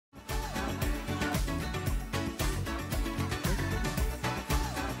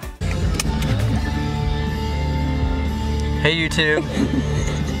Hey YouTube.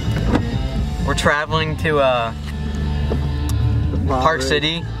 We're traveling to Park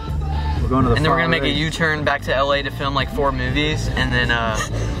City. We're going to the and then we're gonna make a U-turn back to LA to film like 4 movies, and then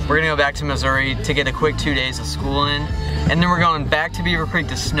we're gonna go back to Missouri to get a quick 2 days of school in, and then we're going back to Beaver Creek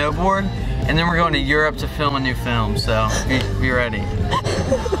to snowboard, and then we're going to Europe to film a new film. So be ready.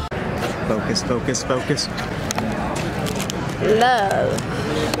 Focus, focus, focus. Love.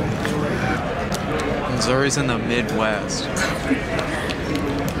 Missouri's in the Midwest.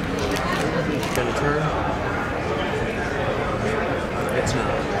 It's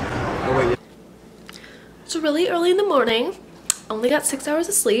not. Oh wait. It's really early in the morning. Only got 6 hours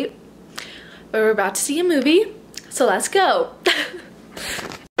of sleep. But we're about to see a movie, so let's go.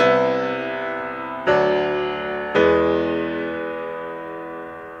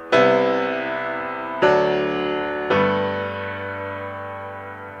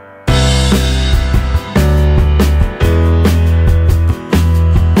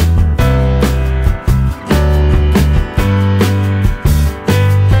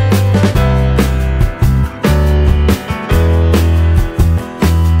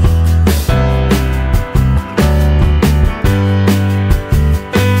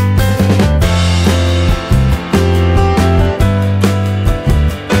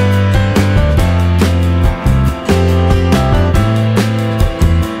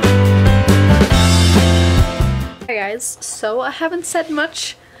 So I haven't said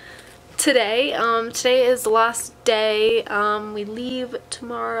much today. Today is the last day. We leave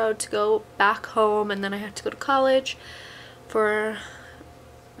tomorrow to go back home, and then I have to go to college for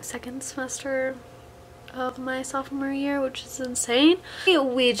my second semester of my sophomore year, which is insane.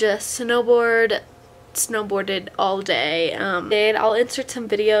 We just snowboarded all day. I'll insert some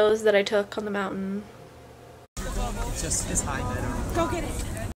videos that I took on the mountain. Just his high bed. Go get it.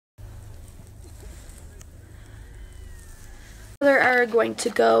 Are going to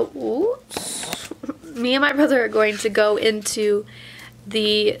go me and my brother are going to go into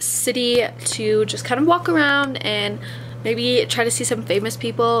the city to just kind of walk around and maybe try to see some famous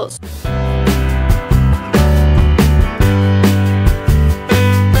people.